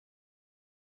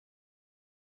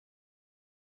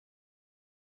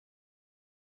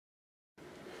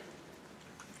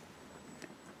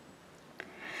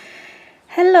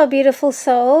Hello beautiful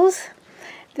souls.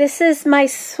 This is my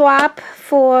swap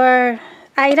for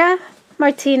Ida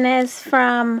Martinez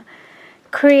from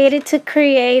Created to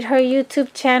Create. Her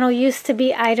YouTube channel used to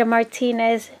be Ida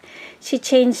Martinez. She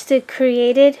changed to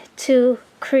Created to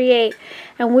Create,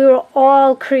 and we were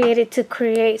all created to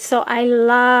create. So I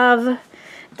love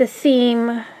the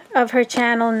theme of her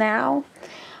channel now.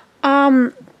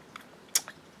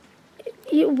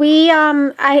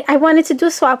 I wanted to do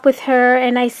a swap with her,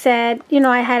 and I said, you know,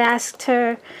 I had asked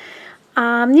her,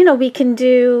 you know, we can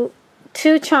do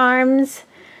 2 charms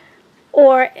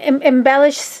or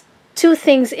embellish 2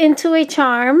 things into a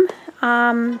charm,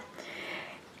 and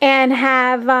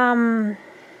have,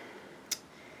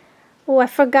 oh, I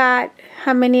forgot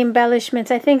how many embellishments.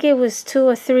 I think it was 2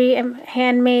 or 3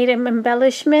 handmade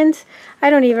embellishments. I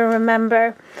don't even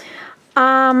remember.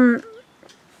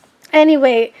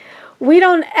 Anyway, we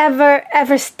don't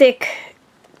ever stick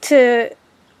to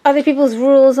other people's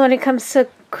rules when it comes to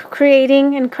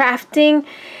creating and crafting,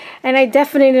 and I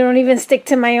definitely don't even stick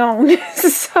to my own.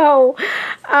 So,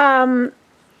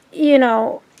 you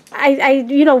know,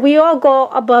 you know, we all go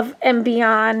above and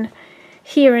beyond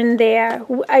here and there.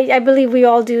 I believe we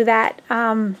all do that.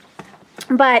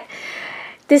 But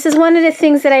this is one of the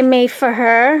things that I made for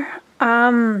her.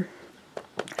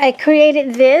 I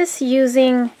created this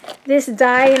using this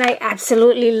die, and I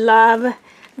absolutely love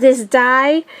this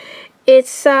die.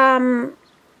 It's the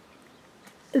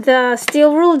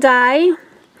steel rule die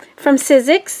from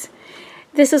Sizzix.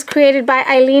 This was created by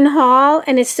Eileen Hall,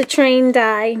 and it's the train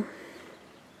die.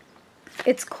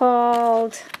 It's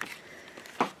called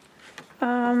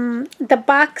the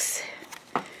box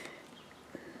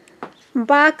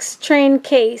train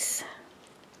case,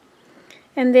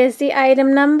 and there's the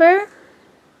item number.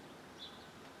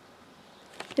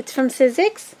 It's from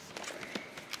Sizzix,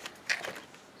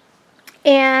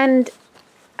 and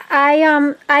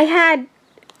I had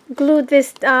glued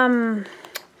this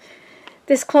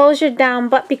this closure down,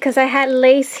 but because I had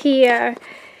lace here,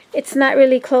 it's not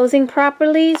really closing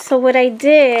properly. So what I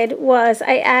did was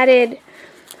I added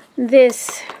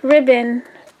this ribbon.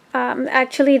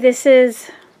 Actually, this is,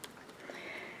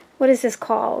 what is this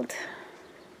called?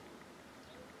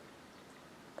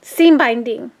 Seam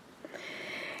binding.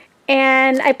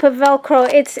 And I put Velcro.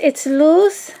 It's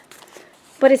loose,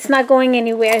 but it's not going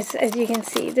anywhere, as you can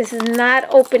see. This is not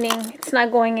opening. It's not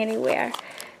going anywhere.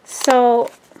 So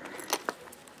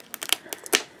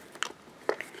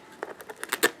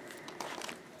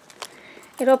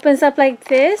it opens up like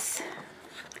this,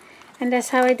 and that's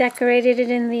how I decorated it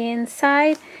in the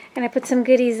inside. And I put some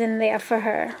goodies in there for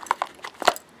her.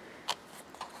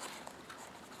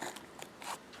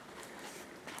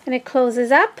 And it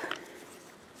closes up.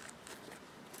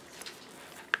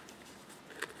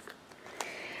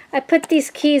 I put these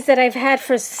keys that I've had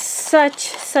for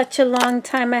such a long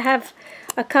time. I have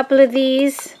a couple of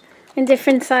these in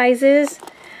different sizes,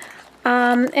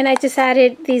 and I just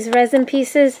added these resin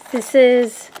pieces. This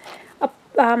is a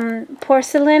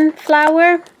porcelain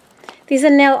flower. These are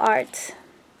nail arts,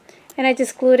 and I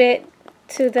just glued it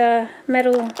to the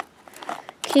metal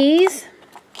keys.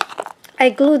 I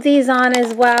glued these on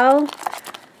as well,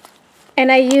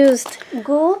 and I used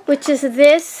glue, which is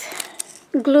this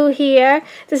glue here.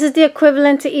 This is the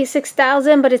equivalent to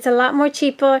E6000, but it's a lot more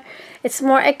cheaper. It's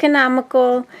more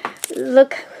economical.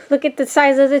 Look at the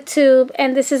size of the tube,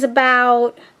 and this is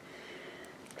about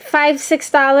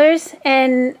 $5–6,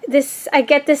 and this, I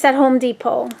get this at Home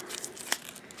Depot.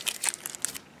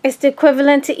 It's the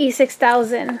equivalent to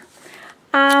E6000.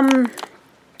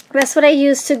 That's what I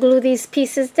used to glue these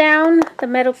pieces down, the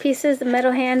metal pieces, the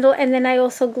metal handle, and then I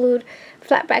also glued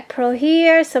flat back pearl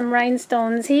here, some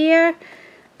rhinestones here,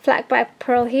 flat back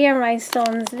pearl here,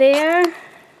 rhinestones there,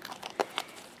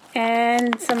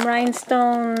 and some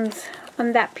rhinestones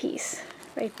on that piece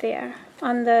right there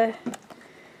on the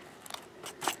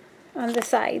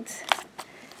sides.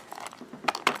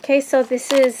 Okay, so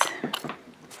this is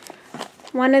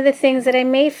one of the things that I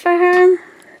made for her,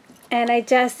 and I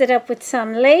jazzed it up with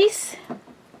some lace.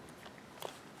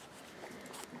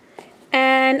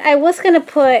 And I was going to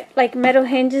put like metal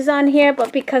hinges on here,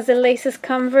 but because the lace is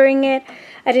covering it,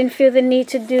 I didn't feel the need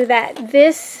to do that.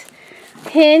 This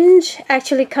hinge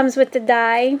actually comes with the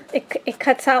die. It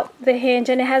cuts out the hinge,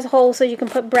 and it has holes so you can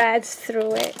put brads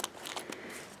through it.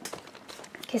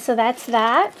 Okay, so that's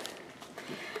that.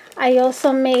 I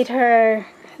also made her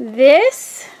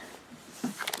this,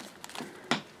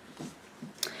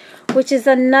 which is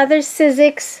another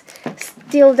Sizzix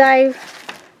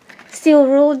steel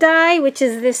rule die, which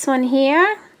is this one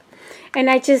here, and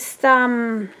I just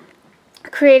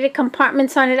created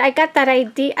compartments on it. I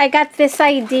got this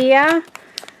idea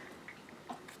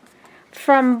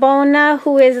from Bona,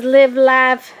 who is Live,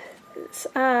 Laugh,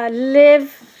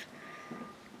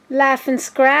 and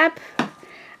Scrap.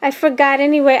 I forgot.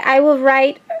 Anyway, I will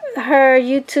write her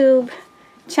YouTube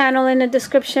channel in the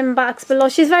description box below.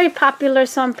 She's very popular,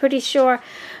 so I'm pretty sure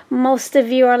most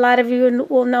of you, or a lot of you,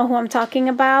 will know who I'm talking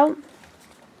about.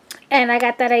 And I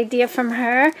got that idea from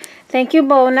her. Thank you,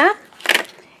 Bona.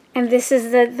 And this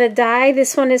is the die.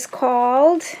 This one is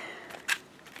called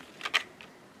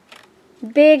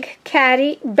Bag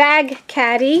Caddy.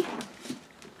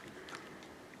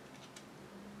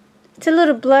 It's a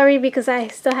little blurry because I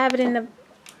still have it in the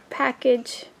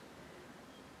package.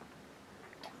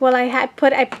 Well, I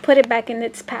put it back in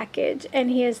its package. And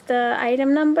here's the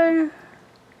item number.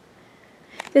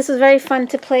 This was very fun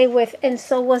to play with, and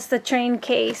so was the train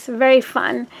case. Very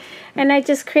fun. And I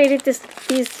just created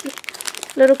these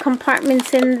little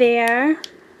compartments in there.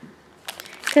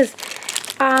 Because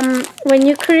when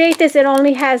you create this, it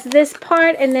only has this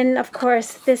part and then, of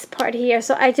course, this part here.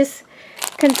 So I just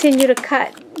continue to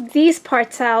cut these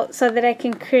parts out so that I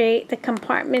can create the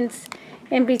compartments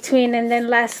in between. And then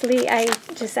lastly, I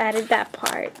just added that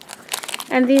part.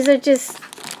 And these are just,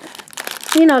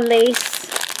 you know, lace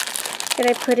that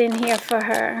I put in here for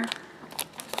her.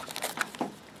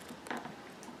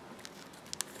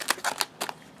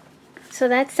 So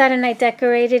that's that, and I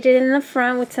decorated it in the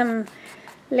front with some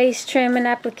lace trim and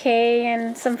applique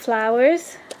and some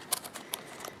flowers.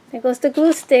 There goes the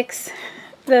glue sticks,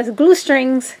 the glue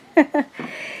strings.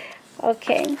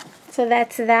 Okay, so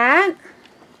that's that.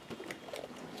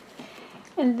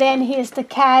 And then here's the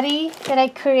caddy that I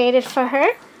created for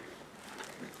her.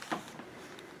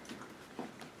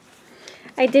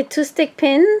 I did 2 stick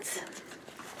pins,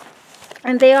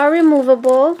 and they are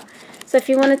removable. So if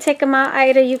you want to take them out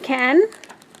either, you can.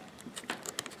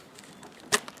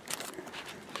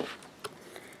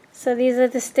 So these are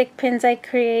the stick pins I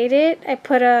created. I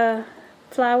put a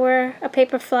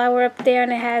paper flower up there,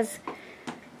 and it has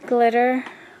glitter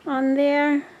on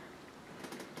there.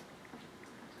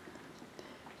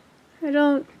 I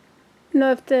don't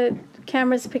know if the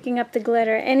camera's picking up the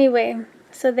glitter. Anyway,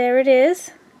 so there it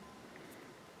is.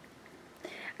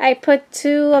 I put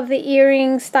 2 of the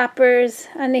earring stoppers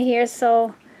under here,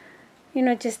 so, you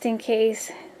know, just in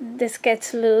case this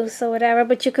gets loose or whatever.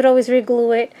 But you could always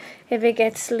re-glue it if it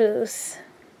gets loose.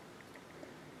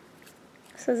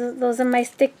 So those are my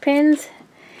stick pins,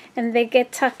 and they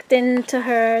get tucked into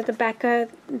the back of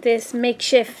this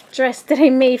makeshift dress that I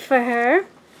made for her,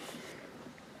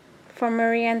 for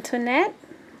Marie Antoinette.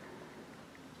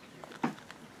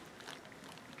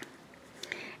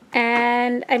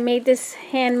 And I made this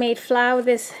handmade flower,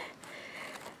 this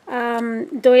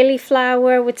doily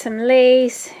flower with some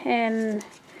lace and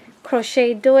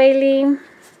crochet doily.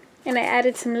 And I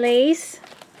added some lace.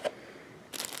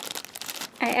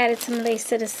 I added some lace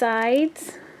to the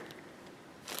sides.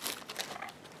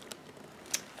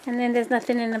 And then there's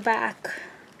nothing in the back.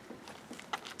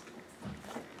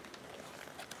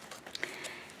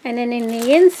 And then in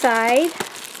the inside,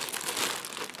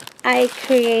 I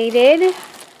created,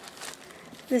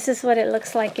 this is what it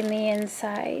looks like in the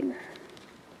inside.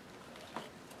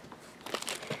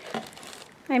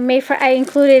 I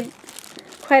included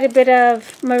quite a bit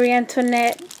of Marie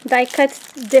Antoinette die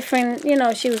cuts, different, you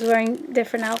know, she was wearing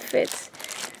different outfits.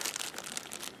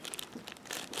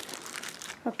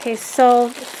 Okay, so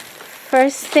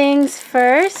first things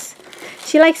first,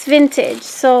 she likes vintage,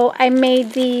 so I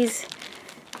made these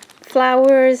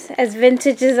flowers as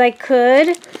vintage as I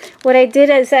could. What I did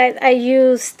is I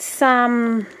used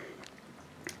some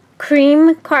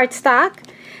cream cardstock,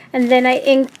 and then I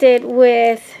inked it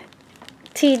with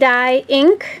tea dye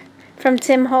ink from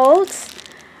Tim Holtz,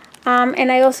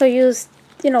 and I also used,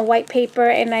 you know, white paper,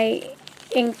 and I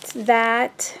inked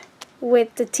that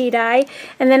with the tea dye.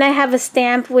 And then I have a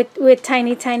stamp with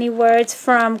tiny words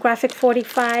from Graphic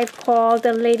 45 called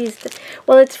The Lady's,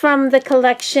 well, it's from the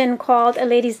collection called A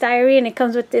Lady's Diary, and it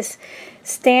comes with this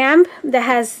stamp that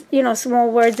has, you know, small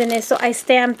words in it. So I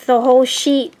stamped the whole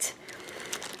sheet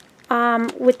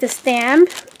with the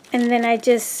stamp, and then I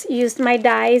just used my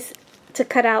dies to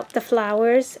cut out the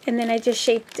flowers, and then I just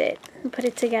shaped it and put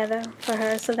it together for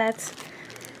her. So that's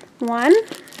one.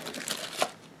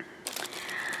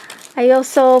 I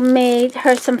also made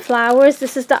her some flowers.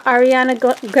 This is the Ariana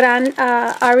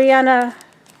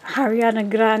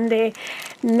Grande,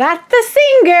 not the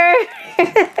singer.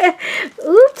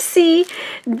 Oopsie.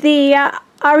 The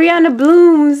Ariana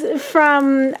Blooms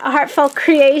from Heartfelt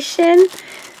Creation.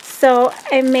 So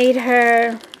I made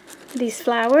her these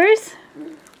flowers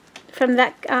from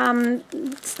that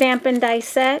stamp and die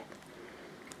set.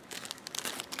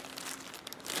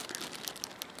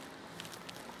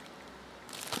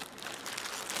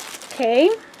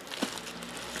 Okay.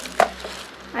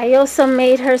 I also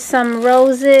made her some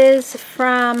roses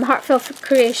from Heartfelt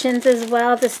Creations as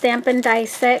well. The stamp and die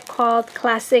set called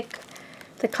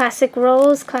the Classic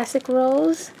Rose.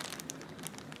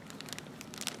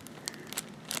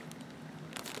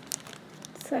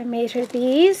 So I made her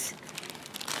these.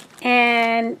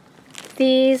 And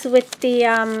these with the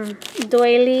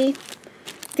doily.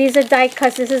 These are die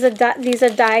cuts. These are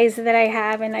dies that I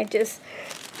have, and I just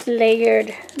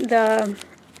layered the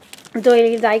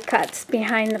doily die cuts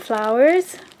behind the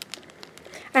flowers.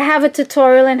 I have a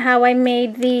tutorial on how I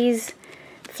made these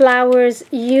flowers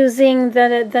using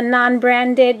the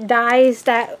non-branded dies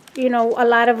that, you know, a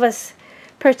lot of us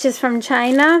purchase from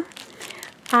China,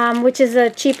 which is a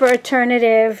cheaper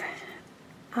alternative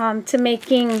to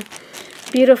making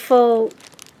beautiful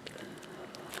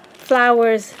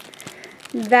flowers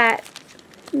that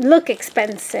look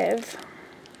expensive.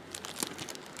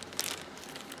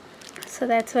 So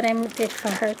that's what I did for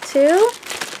her too.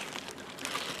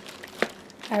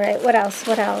 All right, what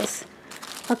else?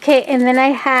 Okay, and then I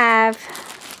have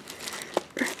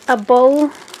a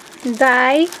bow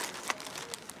die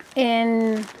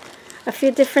in a few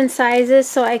different sizes.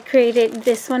 So I created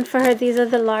this one for her. These are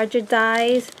the larger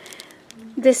dies.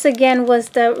 This again was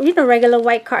the, you know, regular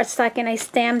white cardstock, and I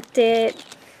stamped it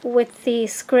with the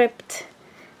script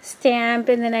stamp,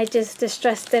 and then I just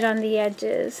distressed it on the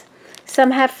edges.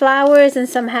 Some have flowers and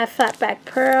some have flat back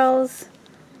pearls.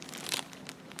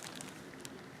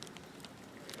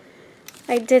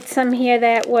 I did some here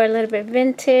that were a little bit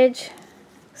vintage,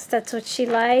 so that's what she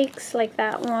likes, like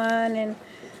that one and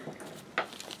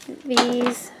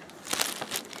these.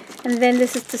 And then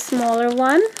this is the smaller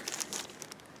one.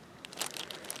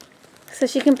 So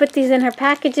she can put these in her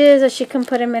packages, or she can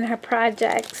put them in her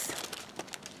projects.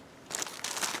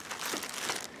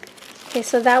 Okay,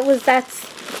 so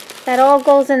that all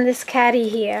goes in this caddy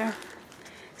here.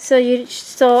 So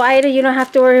either you don't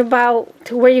have to worry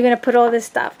about where you're gonna put all this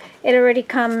stuff. It already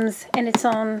comes in its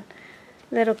own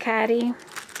little caddy,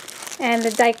 and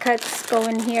the die cuts go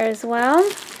in here as well.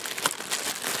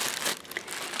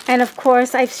 And of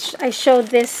course, I showed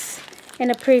this in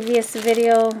a previous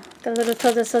video, the little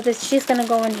tilde, so that she's gonna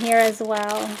go in here as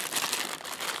well.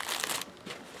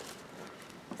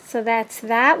 So that's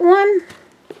that one.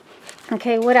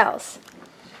 Okay, what else?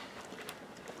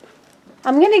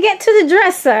 I'm gonna get to the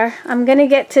dresser. I'm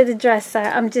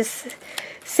just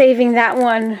saving that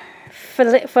one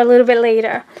for a little bit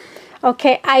later.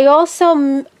 Okay, I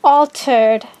also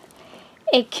altered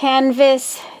a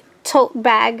canvas tote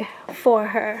bag for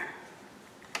her.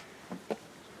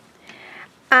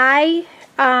 I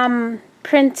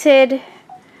printed,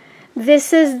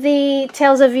 this is the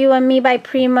Tales of You and Me by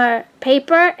Prima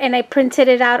paper, and I printed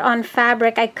it out on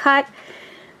fabric. I cut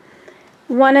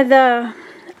one of the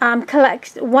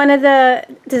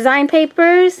design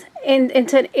papers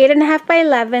into 8.5 by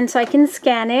 11 so I can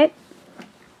scan it.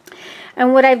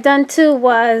 And what I've done too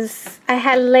was I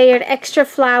had layered extra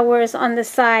flowers on the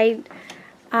side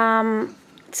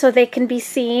so they can be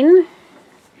seen.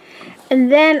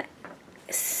 And then,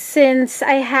 since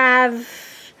I have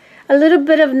a little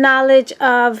bit of knowledge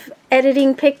of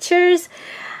editing pictures,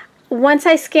 once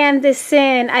I scanned this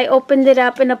in, I opened it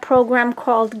up in a program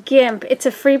called GIMP. It's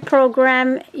a free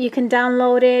program. You can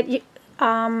download it.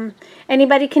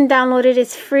 Anybody can download it.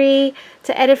 It's free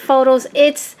to edit photos.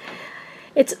 It's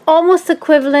almost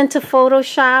equivalent to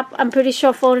Photoshop. I'm pretty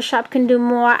sure Photoshop can do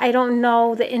more. I don't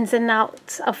know the ins and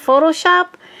outs of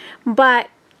Photoshop, but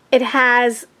it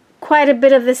has quite a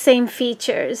bit of the same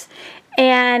features.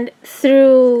 And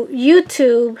through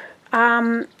YouTube,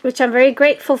 which I'm very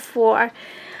grateful for,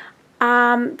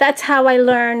 that's how I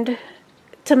learned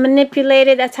to manipulate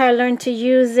it. That's how I learned to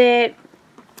use it.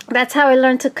 That's how I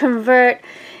learned to convert,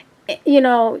 you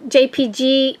know,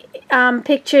 JPG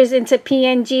pictures into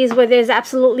PNGs where there's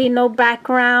absolutely no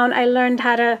background. I learned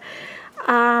how to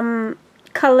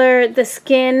color the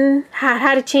skin,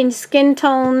 how to change skin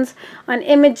tones on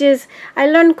images. I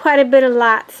learned quite a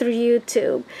lot through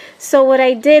YouTube. So what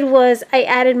I did was I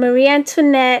added Marie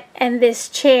Antoinette and this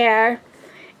chair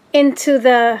into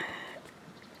the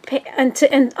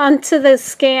onto the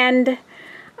scanned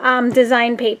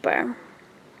design paper,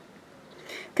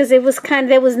 because it was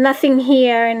there was nothing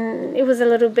here and it was a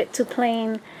little bit too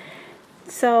plain.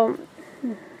 So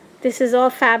this is all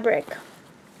fabric.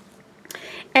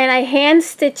 And I hand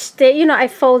stitched it, you know, I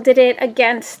folded it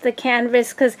against the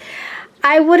canvas, because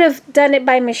I would have done it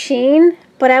by machine,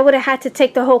 but I would have had to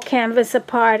take the whole canvas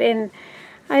apart, and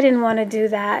I didn't want to do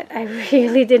that. I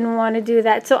really didn't want to do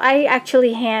that. So I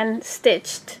actually hand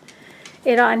stitched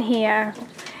it on here,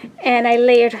 and I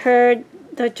layered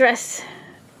the dress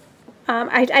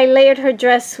I layered her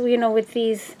dress, you know, with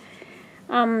these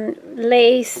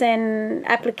lace and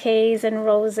appliques and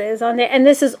roses on there, and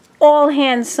this is all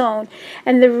hand sewn.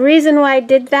 And the reason why I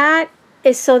did that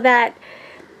is so that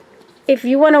if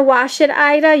you want to wash it,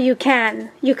 Ida, you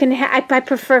can. I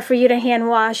prefer for you to hand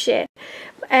wash it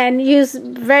and use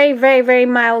very, very, very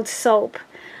mild soap.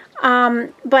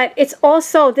 But it's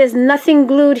also, there's nothing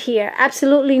glued here.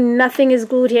 Absolutely nothing is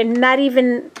glued here. Not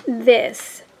even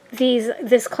this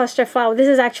cluster flower. This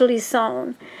is actually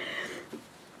sewn.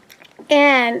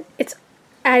 And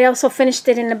I also finished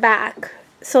it in the back.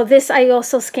 So this I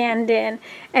also scanned in,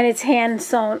 and it's hand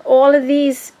sewn. All of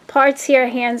these parts here are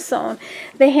hand sewn.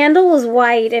 The handle was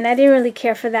white, and I didn't really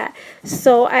care for that.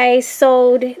 So I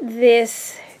sewed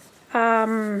this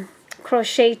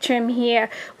crochet trim here,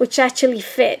 which actually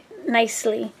fit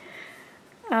nicely.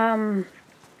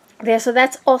 There, so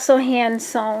that's also hand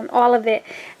sewn, all of it.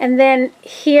 And then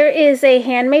here is a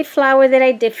handmade flower that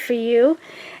I did for you.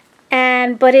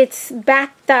 But it's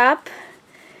backed up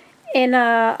in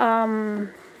a,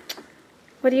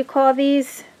 what do you call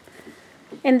these?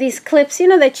 In these clips, you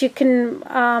know, that you can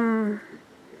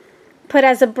put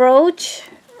as a brooch.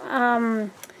 Oh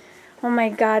my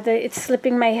God, it's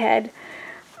slipping my head.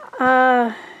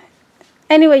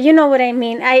 Anyway, you know what I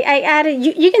mean. I added,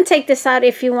 you can take this out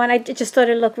if you want. I just thought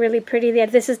it looked really pretty there.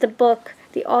 This is the book,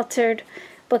 the altered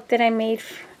book that I made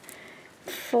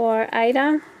for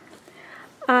Ida.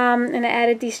 And I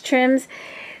added these trims.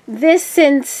 This,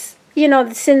 since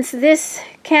this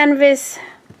canvas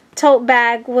tote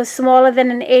bag was smaller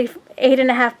than an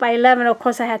 8.5 by 11, of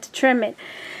course I had to trim it.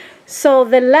 So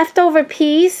the leftover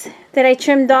piece that I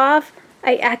trimmed off,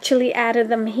 I actually added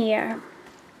them here.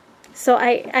 So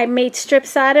I made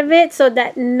strips out of it so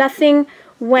that nothing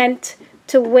went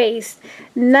to waste.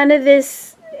 None of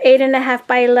this 8.5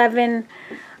 by 11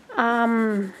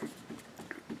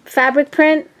 fabric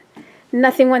print,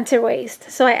 nothing went to waste.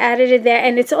 So I added it there,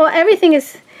 and it's all, everything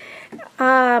is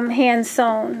hand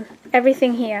sewn,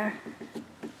 everything here.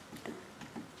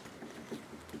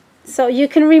 So you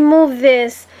can remove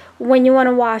this when you want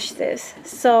to wash this.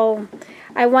 So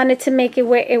I wanted to make it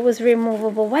where it was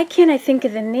removable. Why can't I think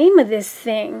of the name of this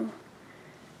thing?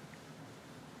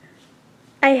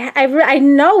 I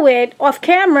know it off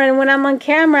camera, and when I'm on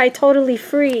camera I totally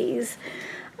freeze.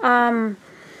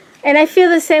 And I feel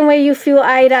the same way you feel,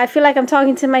 Ida. I feel like I'm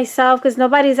talking to myself because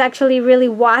nobody's actually really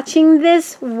watching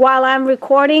this while I'm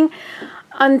recording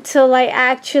until I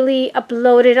actually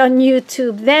upload it on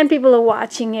YouTube. Then people are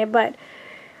watching it, but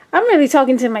I'm really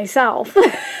talking to myself.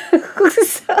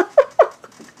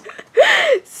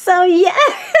 So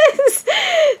yes.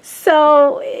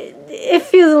 So it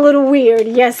feels a little weird.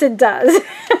 Yes, it does.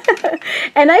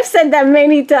 And I've said that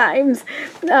many times.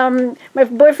 My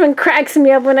boyfriend cracks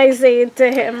me up when I say it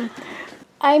to him.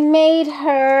 I made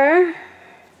her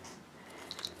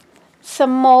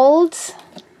some molds.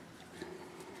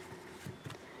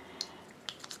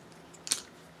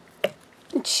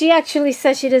 She actually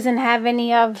says she doesn't have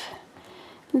any of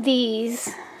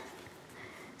these.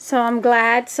 So I'm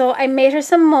glad. So I made her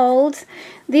some molds.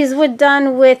 These were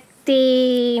done with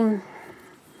the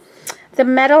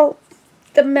metal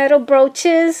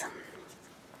brooches,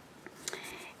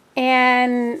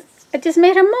 and I just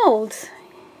made her molds.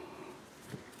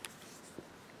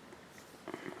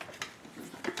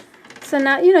 So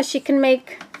now, you know, she can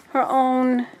make her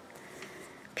own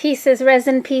pieces,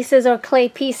 resin pieces or clay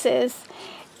pieces,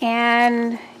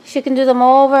 and she can do them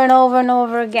over and over and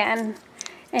over again.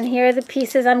 And here are the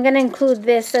pieces. I'm going to include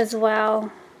this as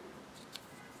well.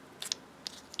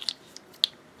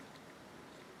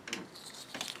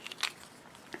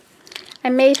 I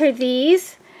made her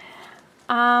these.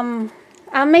 I'll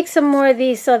make some more of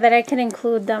these so that I can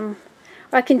include them.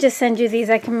 Or I can just send you these.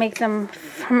 I can make them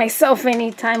for myself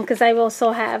anytime because I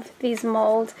also have these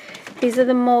molds. These are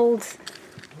the molds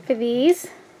for these.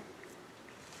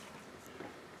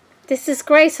 This is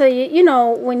great. So you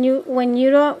know,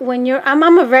 I'm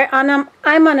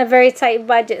on a very tight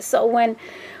budget. So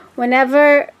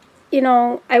whenever you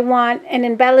know I want an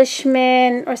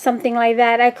embellishment or something like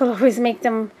that, I could always make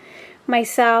them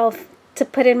myself to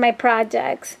put in my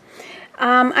projects.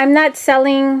 I'm not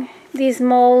selling these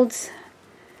molds,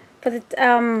 but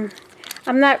I'm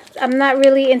not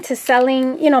really into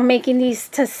selling, you know, making these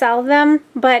to sell them.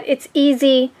 But it's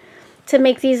easy to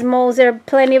make these molds. There are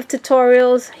plenty of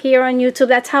tutorials here on YouTube.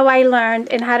 That's how I learned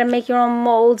and how to make your own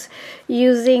molds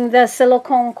using the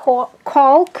silicone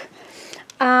caulk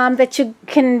that you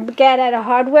can get at a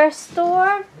hardware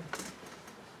store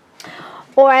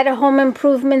or at a home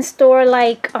improvement store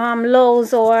like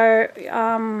Lowe's or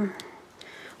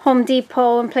Home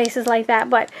Depot and places like that.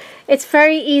 But it's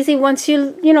very easy once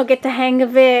you get the hang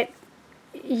of it.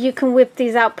 You can whip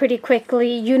these out pretty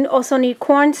quickly. You also need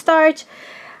cornstarch,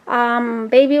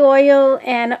 baby oil,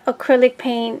 and acrylic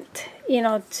paint,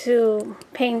 to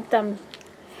paint them.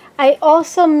 I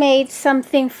also made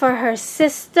something for her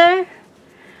sister,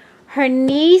 her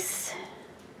niece,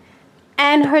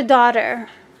 and her daughter.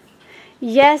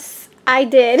 Yes, I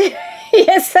did.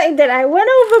 Yes, I did. I went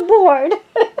overboard.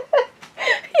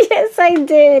 Yes, I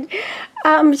did.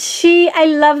 I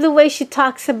love the way she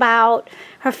talks about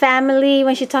her family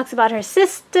when she talks about her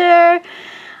sister.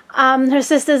 Her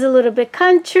sister's a little bit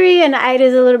country and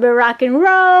Ida's a little bit rock and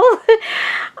roll.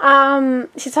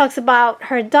 She talks about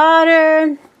her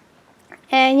daughter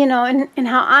and and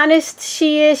how honest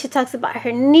she is. She talks about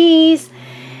her niece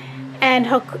and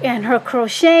her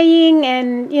crocheting,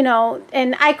 and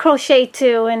and I crochet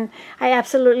too, and I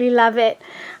absolutely love it.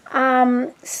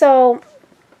 So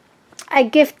I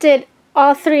gifted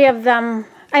all three of them.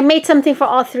 I made something for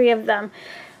all three of them.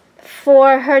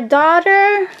 For her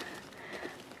daughter,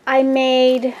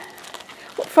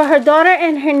 for her daughter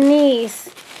and her niece,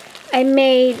 I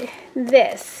made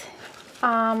this.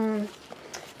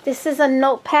 This is a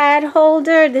notepad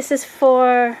holder. This is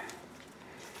for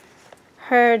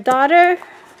her daughter,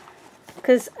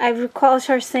 because I recall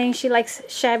her saying she likes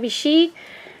Shabby Chic.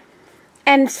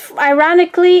 And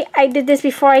ironically, I did this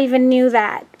before I even knew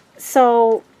that.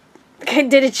 So I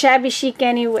did it Shabby Chic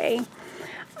anyway.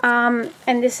 And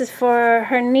this is for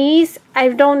her niece. I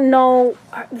don't know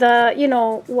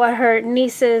what her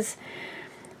niece's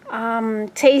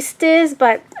taste is,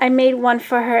 but I made one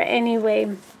for her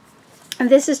anyway. And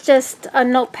this is just a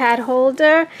notepad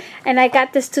holder, and I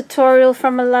got this tutorial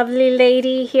from a lovely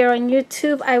lady here on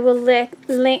YouTube. I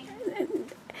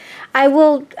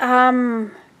will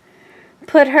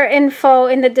put her info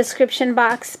in the description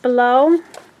box below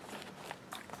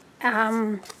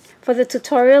for the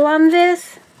tutorial on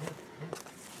this.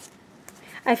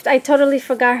 I totally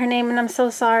forgot her name, and I'm so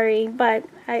sorry, but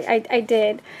I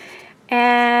did.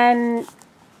 And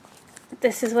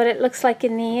this is what it looks like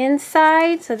in the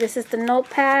inside. So this is the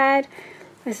notepad.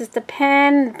 This is the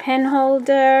pen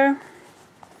holder.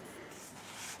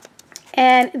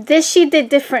 And this she did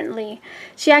differently.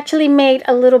 She actually made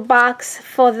a little box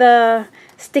for the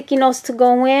sticky notes to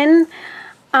go in.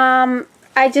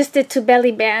 I just did 2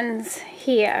 belly bands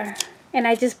here, and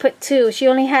I just put 2. She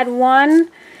only had one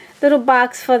little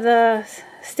box for the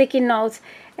sticky notes,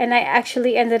 and I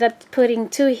actually ended up putting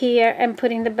 2 here and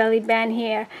putting the belly band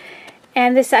here.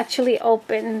 And this actually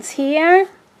opens here,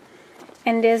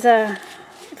 and there's a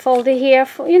folder here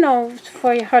for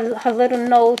for her little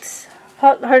notes,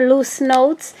 her loose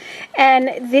notes.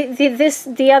 And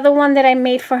the other one that I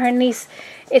made for her niece,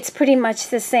 it's pretty much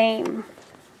the same.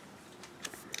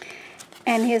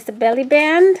 And here's the belly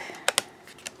band,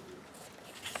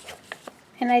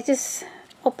 and I just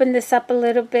open this up a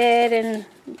little bit and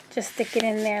just stick it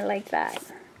in there like that.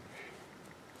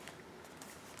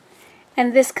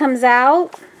 And this comes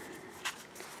out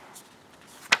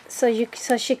so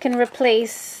she can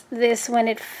replace this when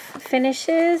it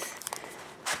finishes.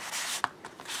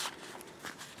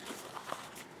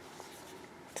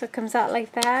 So it comes out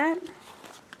like that.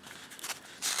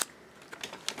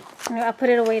 I'll put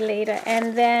it away later.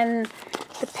 And then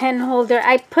the pen holder,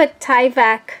 I put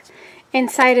Tyvek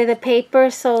inside of the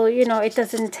paper so it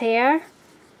doesn't tear.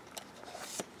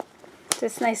 So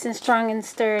it's nice and strong and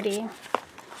sturdy.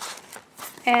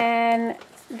 And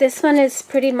this one is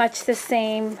pretty much the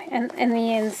same in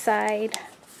the inside.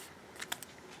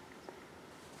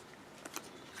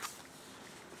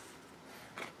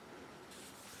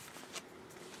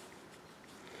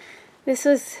 This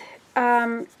was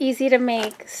easy to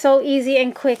make, so easy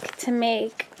and quick to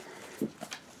make.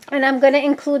 And I'm going to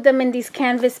include them in these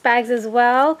canvas bags as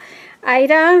well.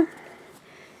 Ida,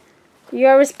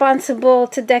 you're responsible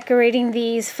to decorating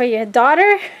these for your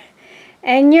daughter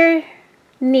and your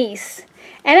niece.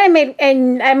 And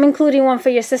I'm including one for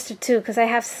your sister too, because I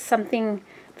have something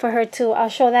for her too. I'll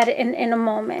show that in a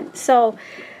moment. So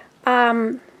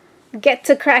get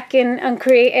to cracking and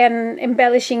create and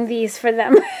embellishing these for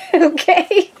them.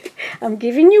 Okay, I'm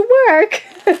giving you work.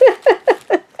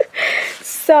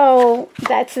 So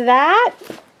that's that.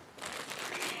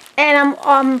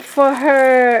 And for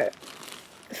her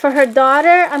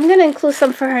daughter, I'm gonna include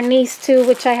some for her niece too,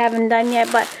 which I haven't done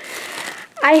yet. But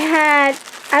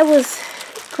I was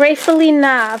gratefully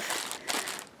enough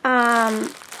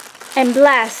and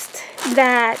blessed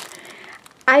that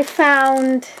I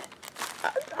found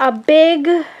a big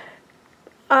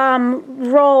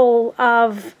roll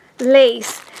of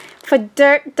lace for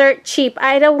dirt cheap.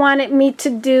 Ida wanted me to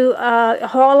do a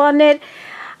haul on it.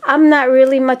 I'm not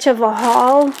really much of a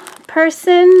haul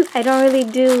person. I don't really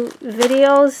do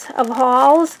videos of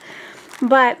hauls,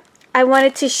 but I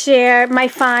wanted to share my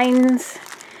finds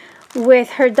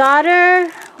with her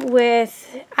daughter,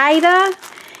 with Ida,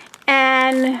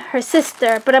 and her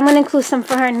sister. But I'm going to include some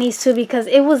for her niece too, because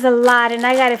it was a lot and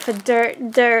I got it for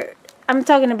dirt. I'm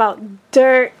talking about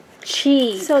dirt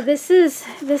cheap. So this is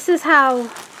how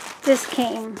this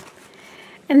came.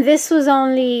 And this was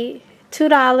only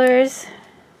 $2.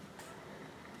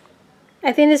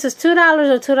 I think this was $2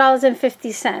 or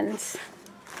 $2.50.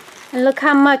 And look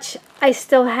how much I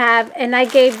still have, and I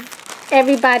gave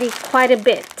everybody quite a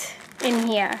bit in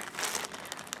here.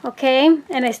 Okay,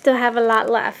 and I still have a lot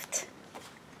left.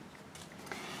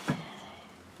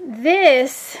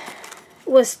 This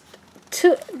was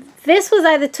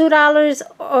either $2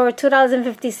 or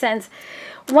 $2.50.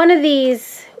 One of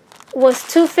these was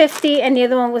 $2.50 and the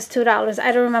other one was $2.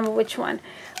 I don't remember which one.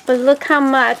 But look how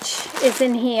much is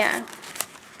in here.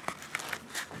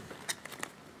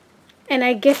 And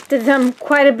I gifted them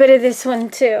quite a bit of this one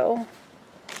too.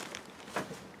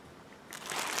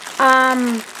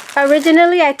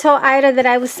 Originally I told Ida that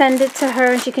I would send it to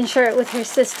her and she can share it with her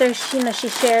sister. She, you know, she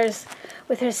shares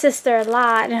with her sister a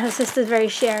lot, and her sister's very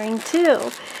sharing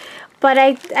too. But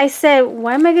I said,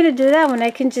 why am I going to do that when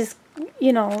I can just,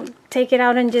 you know, take it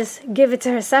out and just give it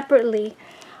to her separately?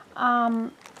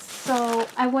 So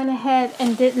I went ahead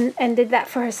and did that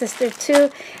for her sister too.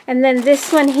 And then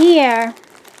this one here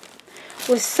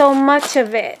was so much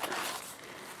of it.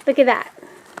 Look at that.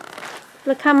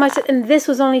 Look how much, and this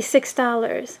was only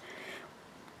 $6.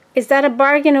 Is that a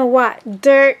bargain or what?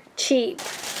 Dirt cheap.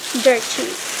 Dirt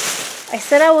cheap. I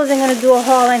said I wasn't going to do a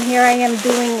haul, and here I am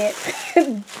doing it.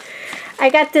 I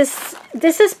got this.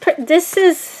 This is,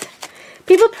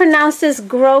 people pronounce this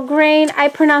grosgrain. I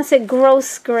pronounce it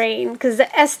gross grain because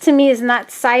the S to me is not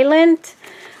silent.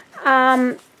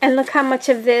 And look how much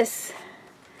of this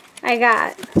I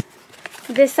got.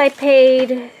 This I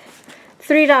paid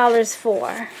 $3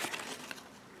 for.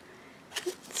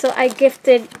 So I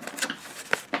gifted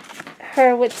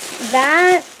her with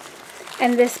that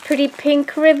and this pretty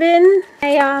pink ribbon.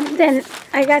 Then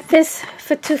I got this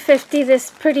for $2.50, this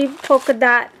pretty polka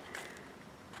dot.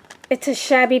 It's a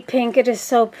shabby pink. It is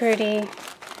so pretty.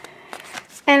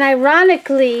 And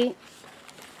ironically,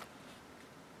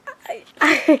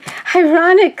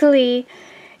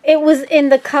 it was in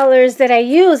the colors that I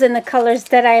use and the colors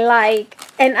that I like.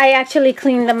 And I actually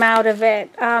cleaned them out of it.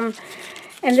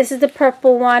 And this is the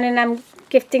purple one, and I'm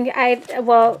gifting, I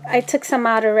took some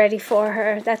out already for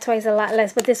her. That's why it's a lot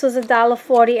less. But this was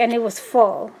 $1.40 and it was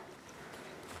full.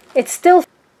 It's still...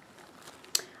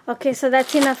 Okay, so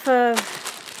that's enough of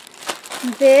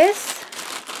this.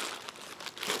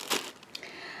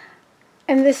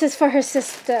 And this is for her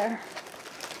sister.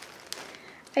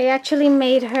 I actually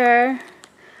made her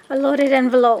a loaded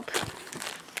envelope.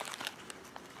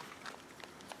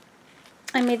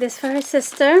 I made this for her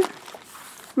sister.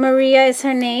 Maria is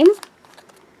her name.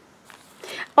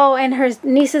 Oh, and her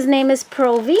niece's name is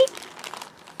Provi.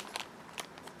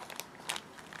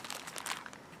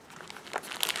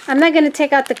 I'm not going to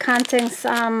take out the contents.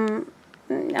 I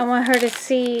want her to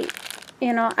see,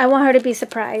 you know, I want her to be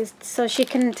surprised so she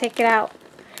can take it out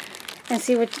and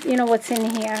see what, you know, what's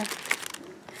in here.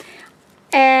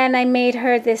 And I made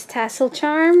her this tassel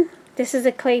charm. This is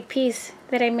a clay piece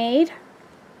that I made.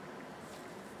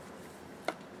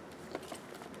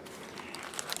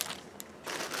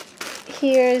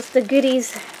 Here's the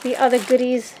goodies, the other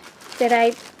goodies that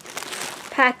I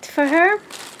packed for her.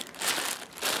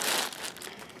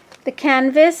 The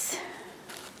canvas.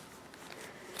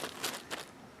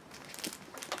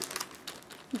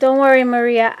 Don't worry,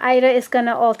 Maria. Ida is going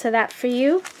to alter that for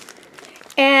you.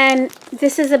 And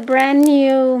this is a brand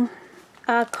new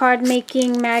card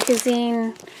making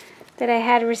magazine that I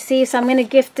had received. So I'm going to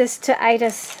gift this to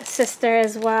Ida's sister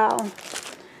as well.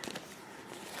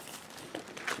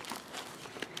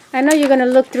 I know you're going to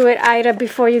look through it, Ida,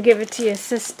 before you give it to your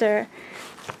sister.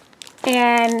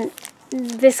 And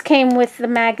this came with the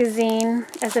magazine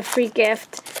as a free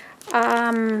gift.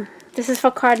 This is for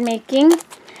card making.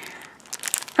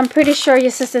 I'm pretty sure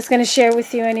your sister's going to share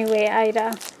with you anyway,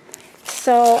 Ida.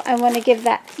 So I want to gift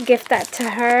that to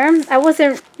her. I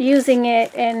wasn't using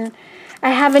it, and I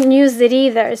haven't used it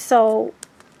either. So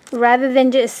rather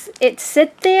than just it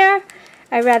sit there,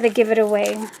 I'd rather give it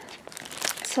away.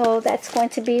 So that's going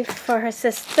to be for her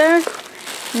sister.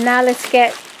 Now let's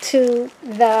get to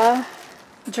the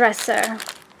dresser.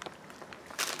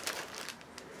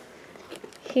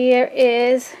 Here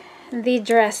is the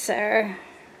dresser.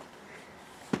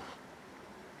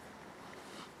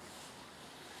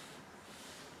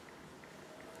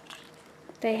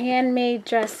 the handmade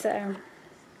dresser.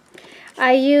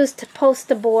 I used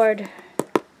poster board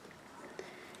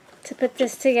to put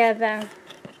this together.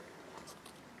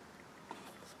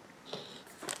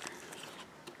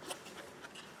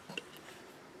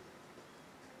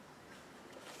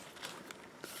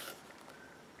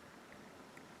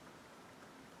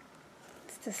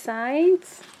 It's the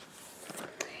sides.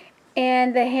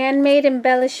 And the handmade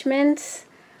embellishments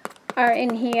are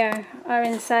in here, are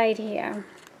inside here.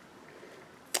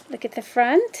 Look at the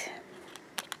front.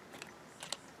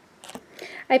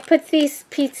 I put these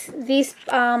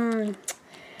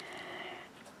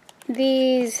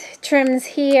trims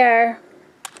here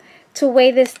to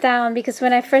weigh this down, because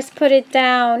when I first put it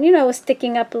down, you know, it was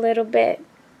sticking up a little bit.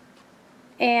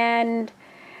 And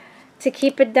to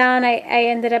keep it down, I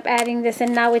ended up adding this,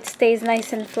 and now it stays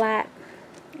nice and flat.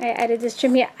 I added this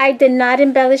trim here. I did not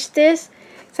embellish this,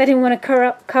 so I didn't want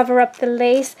to cover up the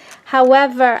lace.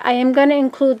 However, I am going to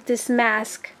include this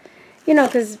mask. You know,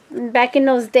 because back in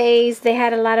those days, they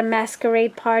had a lot of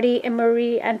masquerade party in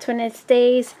Marie Antoinette's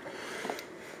days.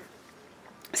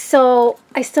 So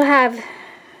I still have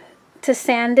to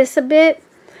sand this a bit.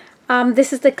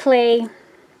 This is the clay.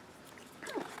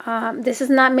 This is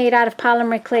not made out of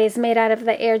polymer clay. It's made out of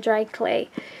the air dry clay.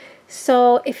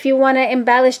 So if you want to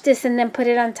embellish this and then put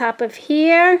it on top of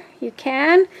here, you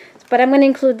can. But I'm going to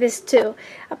include this too.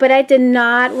 But I did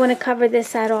not want to cover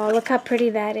this at all. Look how pretty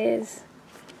that is.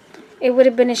 It would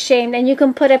have been a shame. And you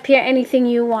can put up here anything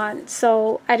you want.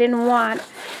 So I didn't want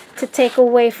to take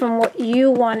away from what you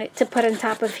wanted to put on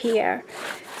top of here.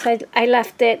 So I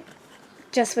left it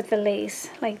just with the lace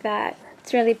like that.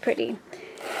 It's really pretty.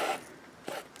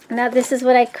 Now this is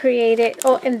what I created.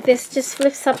 Oh, and this just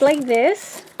flips up like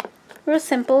this. Real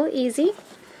simple, easy.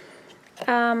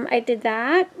 I did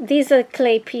that. These are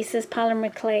clay pieces,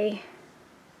 polymer clay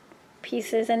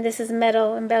pieces, and this is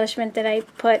metal embellishment that I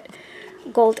put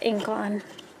gold ink on.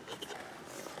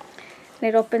 And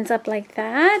it opens up like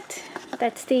that.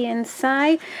 That's the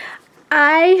inside.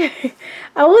 I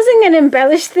wasn't gonna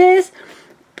embellish this,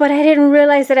 but I didn't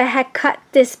realize that I had cut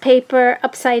this paper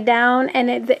upside down,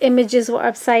 and the images were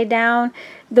upside down.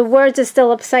 The words are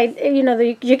still upside, you know,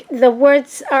 the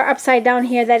words are upside down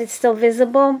here, that it's still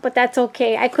visible, but that's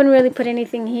okay. I couldn't really put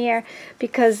anything here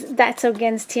because that's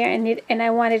against here, and I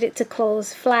wanted it to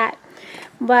close flat.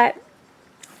 But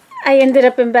I ended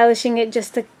up embellishing it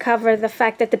just to cover the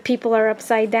fact that the people are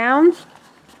upside down.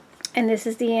 And this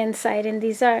is the inside, and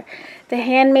these are the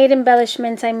handmade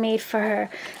embellishments I made for her.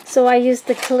 So I used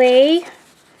the clay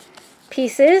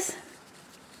pieces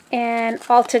and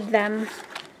altered them.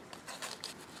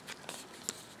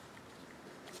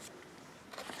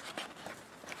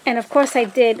 And of course I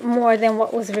did more than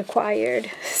what was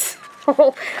required.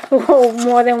 So,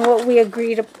 more than what we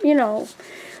agreed, you know,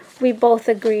 we both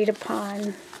agreed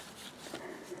upon.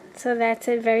 So that's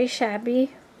it, very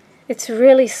shabby. It's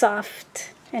really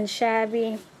soft and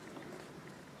shabby.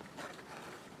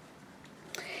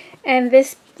 And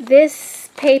this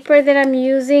paper that I'm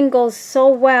using goes so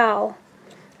well,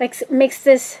 like makes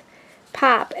this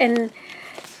pop. And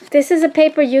this is a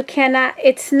paper you cannot,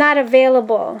 it's not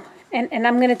available, and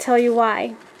I'm going to tell you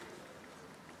why.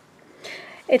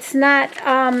 It's not,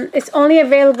 it's only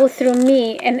available through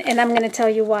me, and I'm going to tell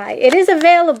you why. It is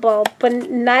available, but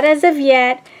not as of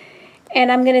yet, and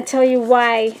I'm going to tell you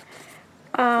why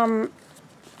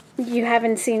you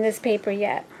haven't seen this paper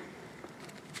yet.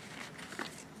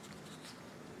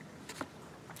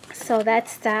 So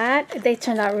that's that. They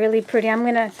turned out really pretty. I'm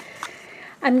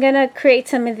gonna create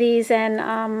some of these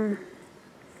and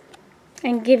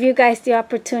give you guys the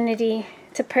opportunity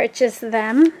to purchase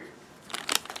them.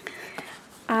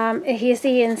 Here's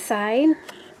the inside.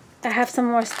 I have some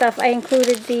more stuff. I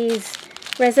included these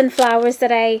resin flowers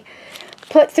that I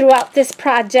put throughout this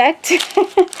project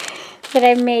that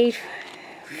I made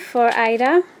for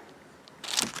Ida.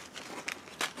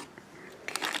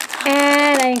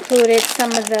 And I included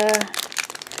some of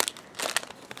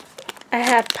I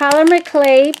have polymer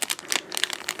clay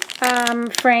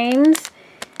frames,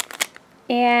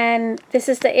 and this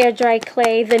is the air dry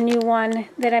clay, the new one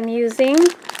that I'm using.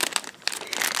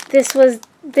 This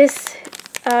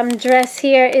dress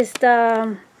here is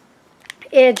the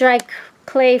air dry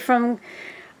clay from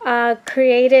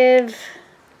Creative.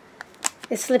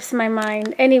 It slips my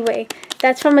mind. Anyway,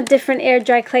 that's from a different air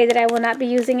dry clay that I will not be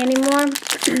using anymore.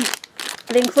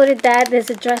 I included that. There's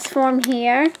a dress form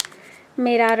here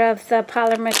made out of the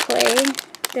polymer clay.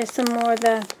 There's some more of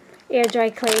the air dry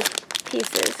clay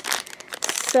pieces.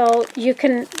 So you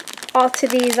can alter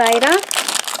these items.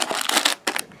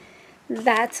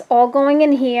 That's all going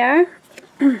in here.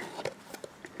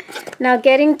 Now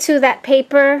getting to that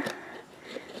paper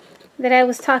that I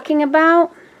was talking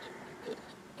about.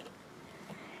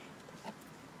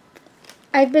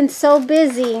 I've been so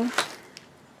busy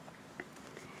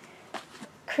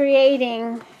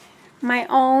creating my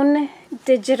own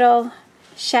digital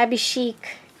Shabby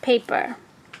Chic paper.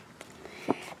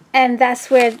 And that's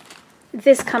where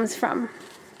this comes from.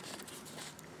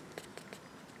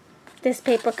 This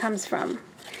paper comes from.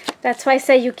 That's why I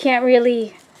say you can't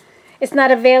really, it's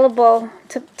not available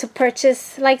to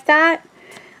purchase like that.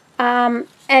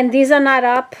 And these are not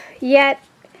up yet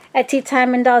at Tea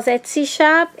Time and Doll's Etsy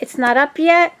shop. It's not up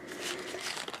yet.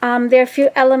 There are a few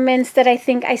elements that I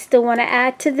think I still want to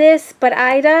add to this. But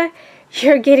Ida,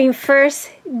 you're getting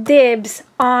first dibs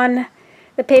on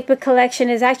the paper collection.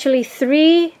 There's actually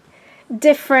 3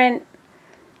 different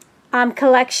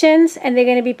collections, and they're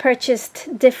going to be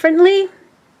purchased separately.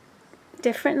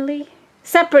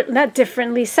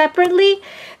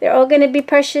 They're all going to be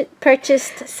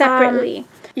purchased separately.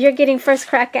 You're getting first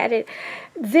crack at it.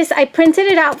 This, I printed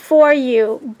it out for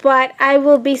you, but I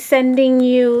will be sending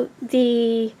you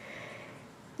the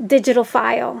digital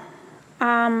file.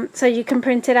 So you can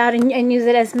print it out and use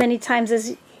it as many times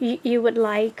as you would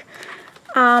like.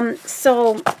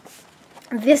 So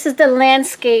this is the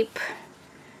landscape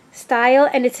style,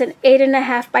 and it's an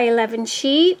 8.5 by 11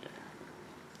 sheet.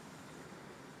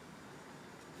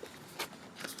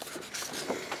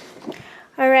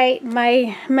 Alright,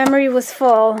 my memory was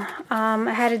full.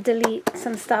 I had to delete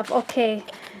some stuff. Okay,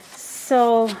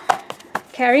 so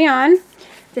carry on.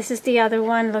 This is the other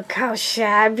one. Look how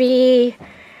shabby.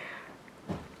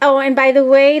 Oh, and by the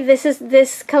way,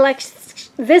 this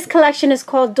collection is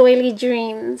called Doily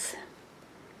Dreams.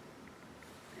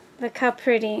 Look how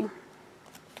pretty.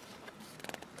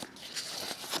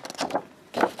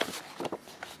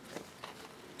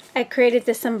 I created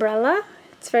this umbrella.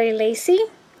 It's very lacy.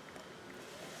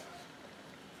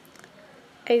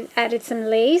 I added some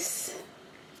lace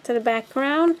to the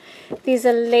background. These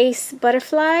are lace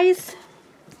butterflies.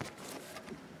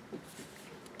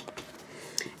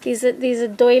 These are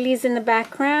doilies in the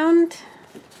background.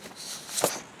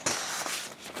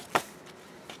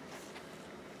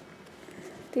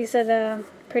 These are the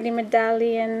pretty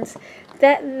medallions.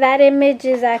 That image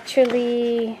is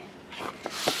actually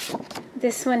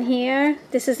this one here.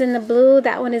 This is in the blue.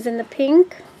 That one is in the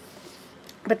pink.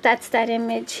 But that's that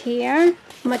image here,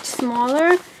 much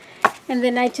smaller. And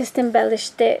then I just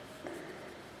embellished it.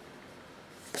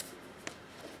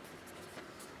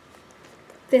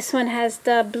 This one has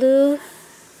the blue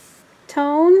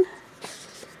tone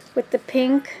with the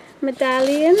pink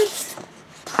medallions.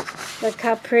 Look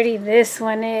how pretty this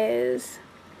one is.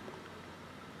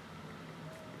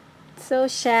 So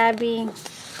shabby.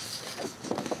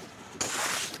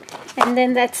 And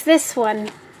then that's this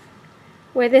one,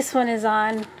 where this one is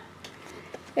on.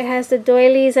 It has the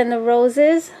doilies and the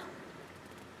roses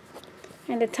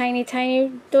and the tiny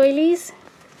doilies.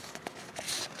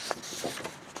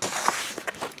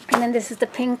 And then this is the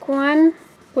pink one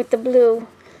with the blue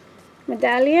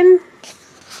medallion.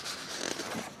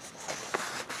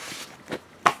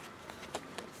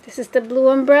 This is the blue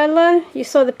umbrella. You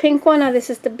saw the pink one, now this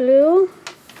is the blue.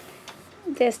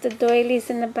 There's the doilies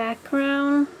in the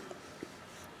background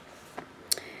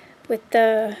with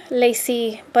the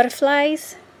lacy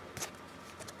butterflies.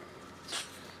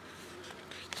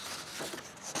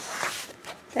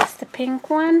 That's the pink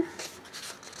one.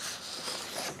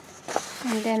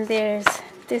 And then there's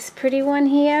this pretty one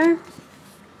here.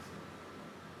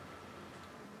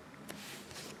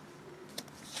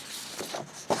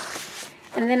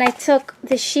 And then I took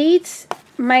the sheets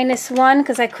 -1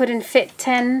 because I couldn't fit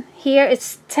 10 here.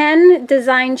 It's 10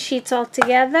 design sheets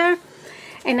altogether.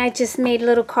 And I just made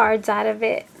little cards out of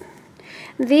it.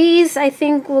 These I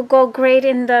think will go great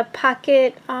in the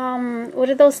pocket. What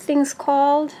are those things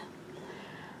called?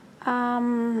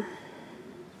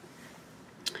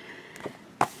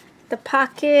 The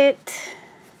pocket.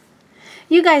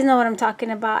 You guys know what I'm talking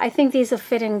about. I think these will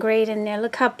fit in great in there.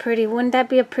 Look how pretty. Wouldn't that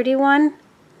be a pretty one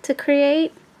to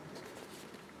create?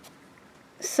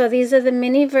 So these are the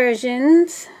mini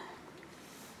versions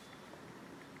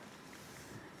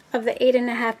of the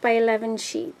 8.5 by 11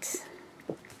 sheets.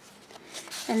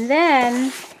 And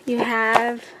then you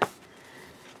have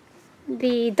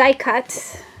the die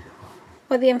cuts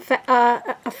or the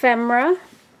ephemera.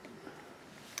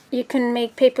 You can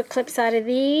make paper clips out of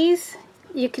these.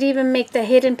 You could even make the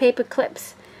hidden paper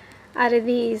clips out of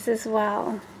these as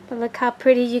well. But look how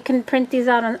pretty. You can print these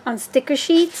out on sticker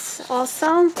sheets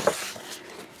also.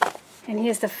 And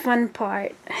here's the fun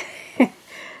part.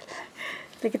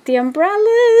 Look at the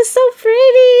umbrella, it's so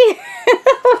pretty.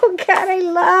 Oh God,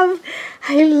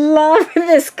 I love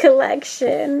this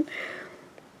collection.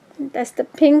 That's the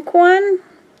pink one,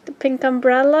 the pink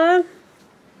umbrella.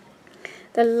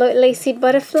 The lacy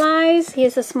butterflies.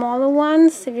 Here's the smaller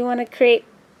ones if you want to create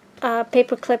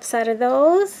paper clips out of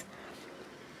those.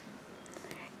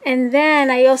 And then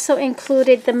I also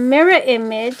included the mirror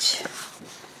image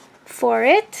for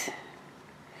it.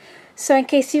 So in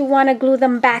case you want to glue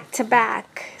them back to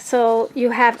back, so you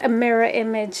have a mirror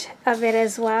image of it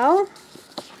as well.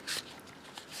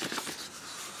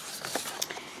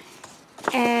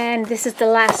 And this is the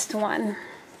last one.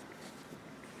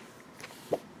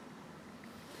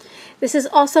 This is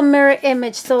also mirror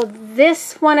image, so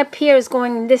this one up here is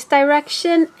going in this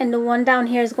direction and the one down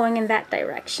here is going in that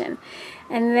direction.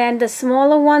 And then the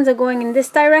smaller ones are going in this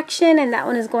direction and that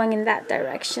one is going in that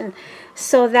direction.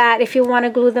 So that if you want to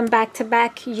glue them back to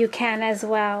back, you can as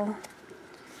well.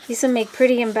 These will make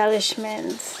pretty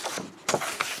embellishments.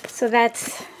 So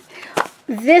that's,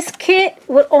 this kit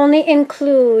would only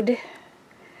include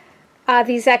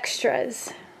these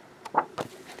extras.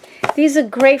 These are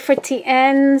great for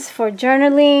TNs, for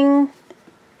journaling.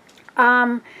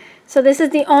 So this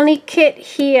is the only kit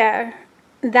here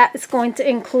that is going to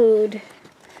include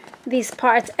these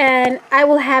parts. And I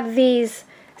will have these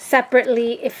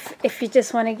separately if you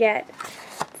just want to get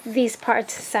these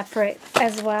parts separate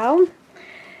as well.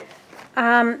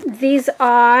 These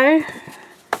are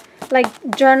like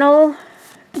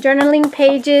journaling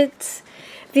pages.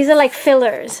 These are like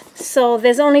fillers. So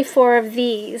there's only 4 of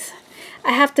these.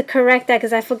 I have to correct that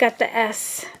because I forgot the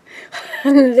S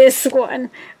on this one.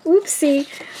 Oopsie.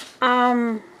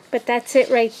 But that's it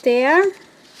right there.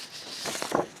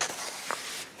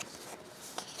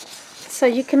 So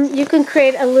you can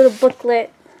create a little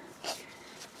booklet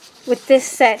with this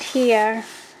set here.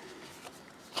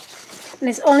 And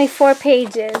it's only 4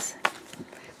 pages,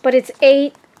 but it's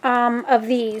 8 of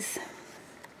these.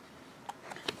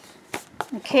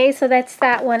 Okay, so that's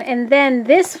that one. And then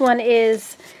this one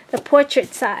is the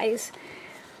portrait size.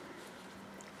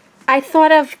 I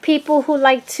thought of people who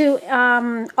like to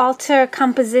alter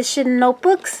composition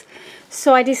notebooks,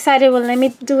 so I decided, well, let me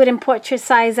do it in portrait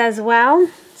size as well.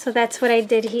 So that's what I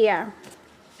did here.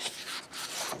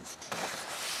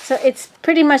 So it's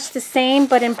pretty much the same,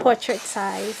 but in portrait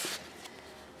size.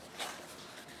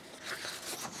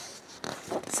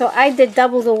 So I did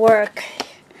double the work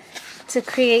to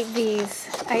create these.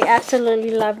 I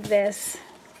absolutely love this.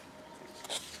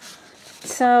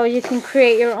 So you can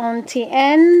create your own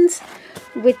TNs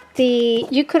with the,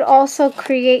 you could also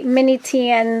create mini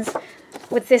TNs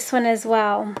with this one as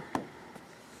well.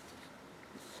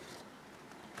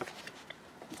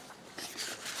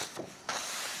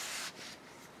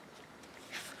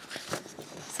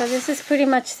 So this is pretty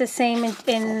much the same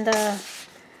in the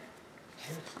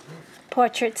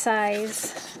portrait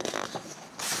size.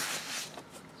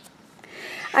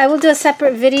 I will do a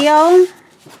separate video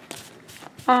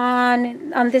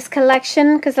on this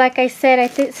collection because, like I said, I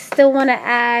still want to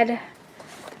add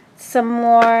some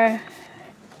more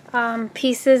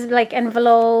pieces like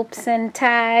envelopes and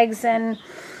tags and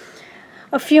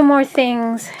a few more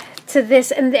things to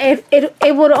this, and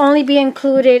it would only be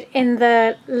included in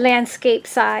the landscape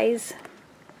size.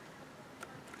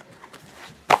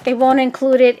 It won't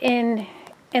include it in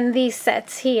these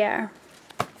sets here.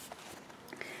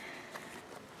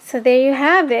 So there you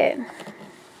have it.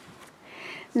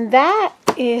 That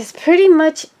is pretty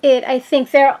much it. I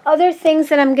think there are other things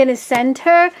that I'm gonna send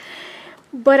her,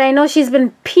 but I know she's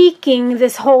been peeking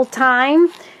this whole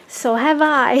time. So have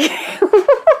I.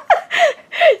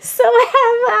 So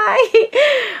have I.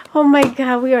 Oh my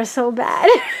God, we are so bad.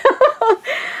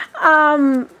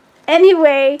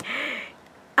 Anyway,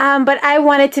 but I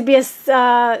want it to be a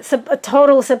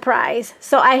total surprise.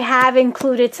 So I have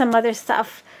included some other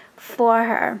stuff for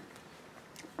her.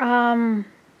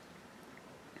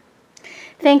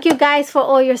 Thank you guys for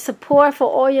all your support, for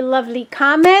all your lovely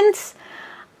comments.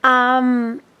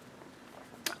 All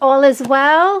is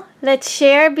well. Let's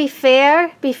share, be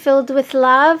fair, be filled with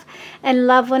love, and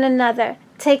love one another.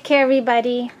 Take care,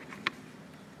 everybody.